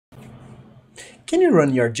Can you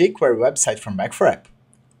run your jQuery website from Back4App?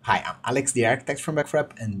 Hi, I'm Alex, the architect from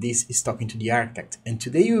Back4App, and this is Talking to the Architect, and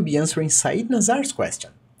today we'll be answering Said Nazar's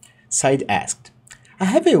question. Said asked, I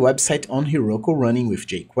have a website on Heroku running with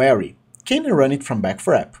jQuery. Can I run it from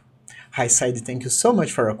Back4App? Hi Said, thank you so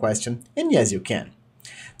much for your question, and yes you can.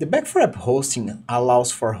 The Back4App hosting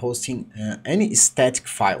allows for hosting any static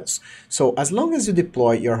files. So as long as you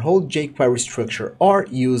deploy your whole jQuery structure or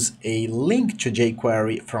use a link to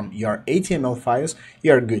jQuery from your HTML files,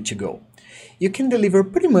 you are good to go. You can deliver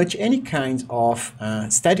pretty much any kind of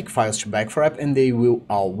static files to Back4App and they will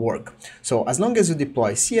all work. So as long as you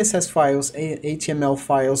deploy CSS files, HTML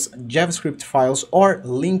files, JavaScript files, or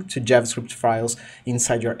link to JavaScript files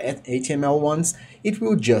inside your HTML ones, it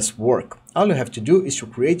will just work. All you have to do is to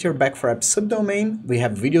create your Back4App subdomain. We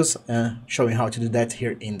have videos showing how to do that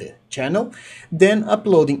here in the channel. Then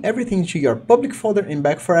uploading everything to your public folder in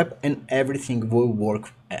Back4App and everything will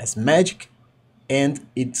work as magic, and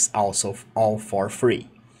it's also all for free.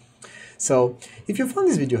 So if you found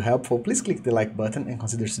this video helpful, please click the like button and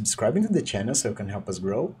consider subscribing to the channel so you can help us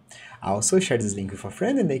grow. Also share this link with a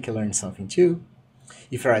friend and they can learn something too.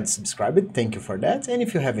 If you're already subscribed, thank you for that, and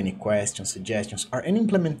if you have any questions, suggestions, or any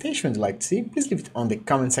implementation you'd like to see, please leave it on the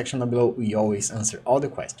comment section down below. We always answer all the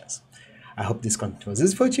questions. I hope this content was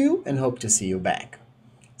useful to you and hope to see you back.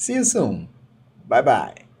 See you soon. Bye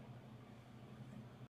bye.